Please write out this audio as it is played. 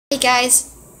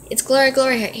guys, it's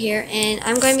Gloria here, and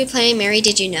I'm going to be playing Mary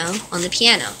Did You Know on the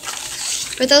piano.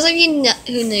 For those of you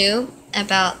who knew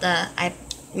about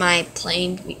my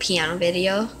playing piano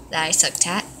video that I sucked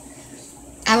at,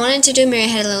 I wanted to do Mary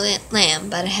Had a Little Lamb,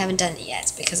 but I haven't done it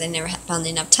yet because I never found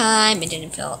enough time. I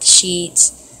didn't fill out the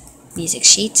music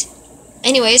sheet.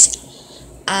 Anyways,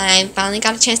 I finally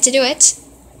got a chance to do it.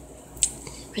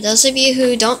 For those of you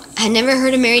who had never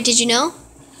heard of Mary Did You Know,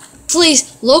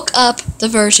 please look up the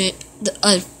version,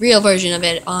 a real version of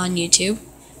it on YouTube,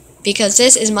 because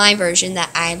this is my version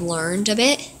that I learned a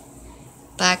bit,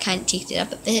 but I kind of tweaked it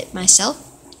up a bit myself,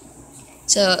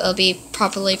 so it'll be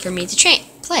properly for me to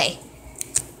play.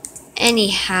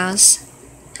 Anyhow,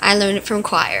 I learned it from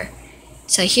choir.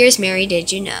 So here's Mary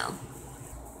Did You Know.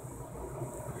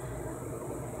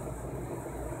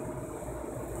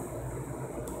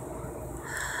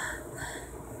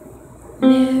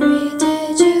 Mary,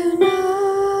 did you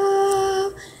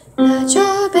know that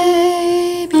your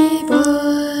baby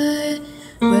boy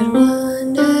would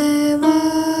one day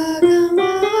walk on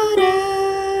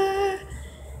water?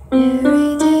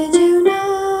 Mary, did you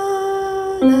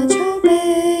know that your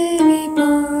baby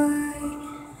boy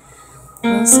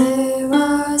will save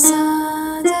our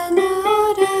sons and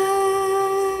daughters?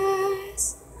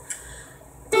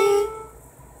 Did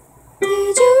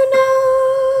you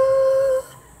know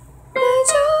that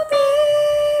your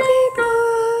baby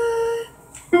boy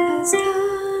has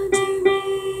come to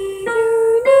make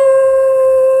you new?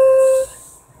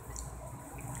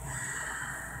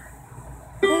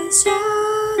 This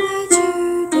child that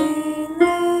you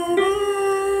delivered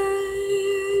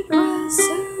will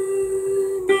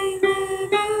soon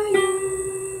deliver you.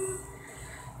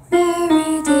 Mary,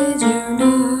 did you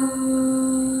know?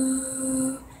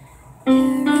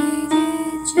 Mary,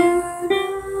 did you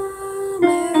know?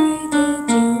 Mary, did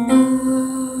you know?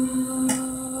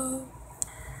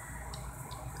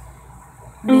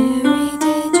 Mary,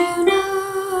 did you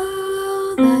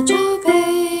know that your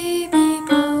baby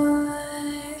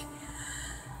boy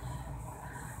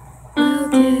will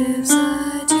give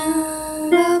sight to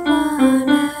the blind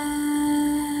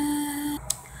man?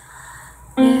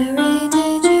 Mary,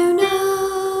 did you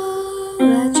know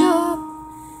that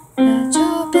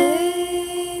your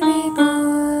baby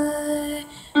boy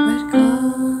would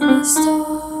calm a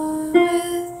storm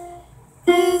with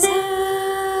his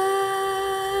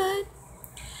hand?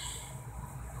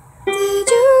 Did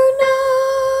you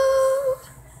know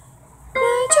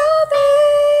that your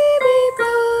baby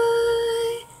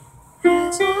boy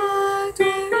has walked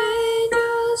where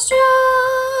angels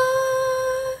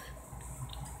trod?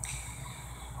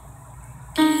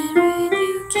 And when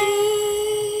you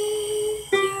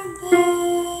kiss your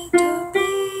little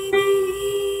baby,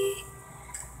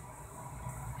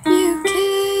 you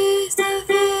kiss the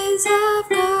face of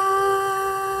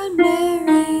God.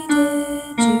 Mary,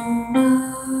 did you know?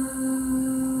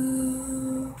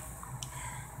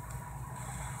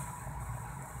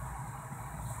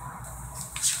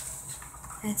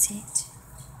 That's it.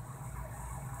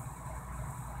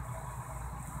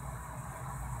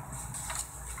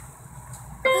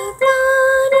 The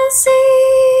blind will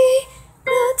see,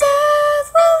 the deaf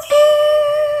will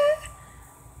hear,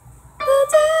 the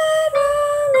dead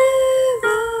will live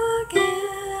again.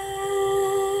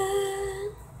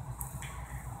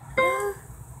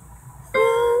 The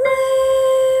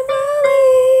lame will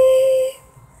leap,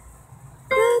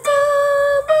 the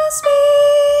dumb will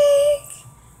speak,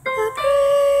 the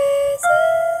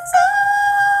praises of...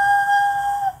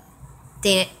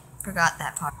 Dang it, forgot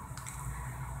that part.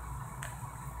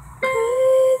 Praises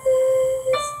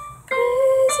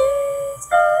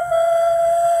of...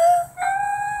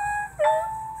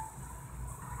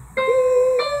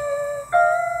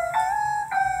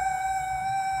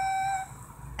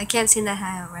 I can't sing that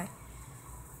high out right.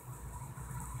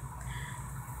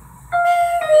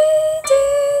 Mary,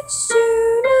 did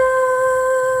you know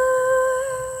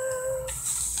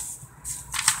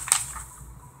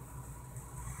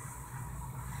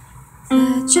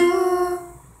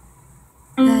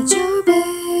that your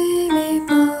baby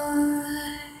boy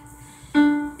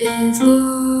is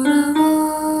Lord of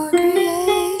all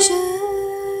creation?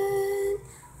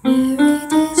 Mary,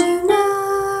 did you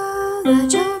know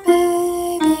that your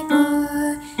baby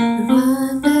boy would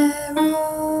one day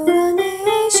rule the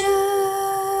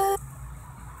nation?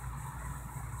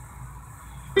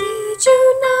 Did you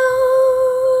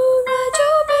know that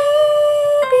your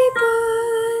baby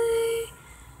boy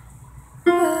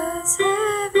was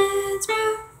heaven's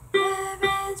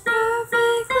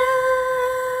perfect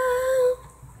lamb?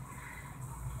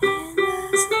 In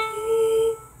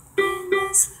the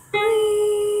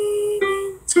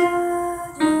sleeping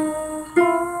child, your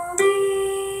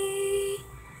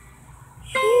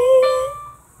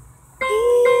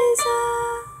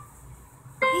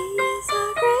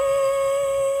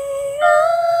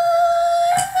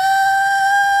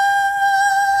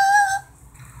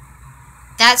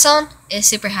that song is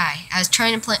super high. I was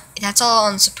trying to play. That's all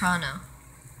on soprano.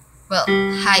 Well,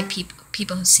 high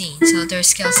people who sing, so their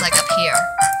skills like up here.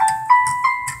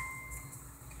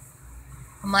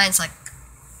 Well, mine's like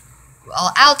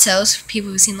all altos.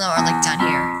 People who sing low are like down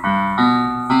here.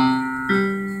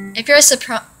 If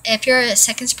you're a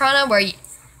second soprano,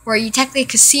 where you technically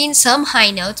could sing some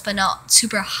high notes but not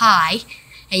super high,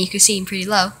 and you could sing pretty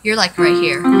low, you're like right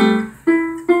here.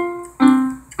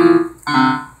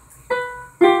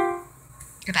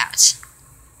 About.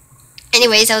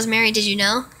 Anyways, that was Mary Did You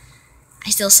Know?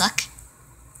 I still suck.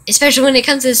 Especially when it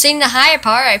comes to singing the higher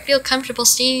part. I feel comfortable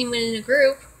singing when in a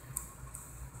group.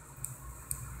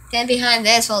 Then behind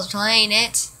this while I was playing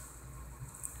it.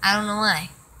 I don't know why.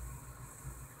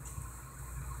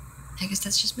 I guess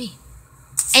that's just me.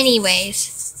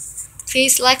 Anyways,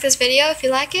 please like this video if you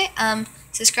like it.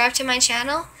 Subscribe to my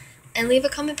channel and leave a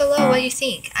comment below what you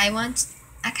think. I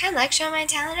kind of like showing my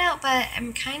talent out, but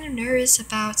I'm kind of nervous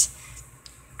about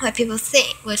what people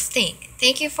would think.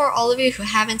 Thank you for all of you who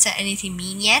haven't said anything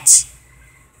mean yet.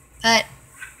 But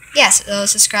yes,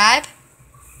 subscribe,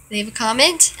 leave a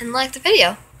comment, and like the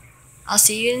video. I'll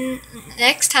see you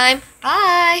next time.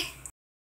 Bye!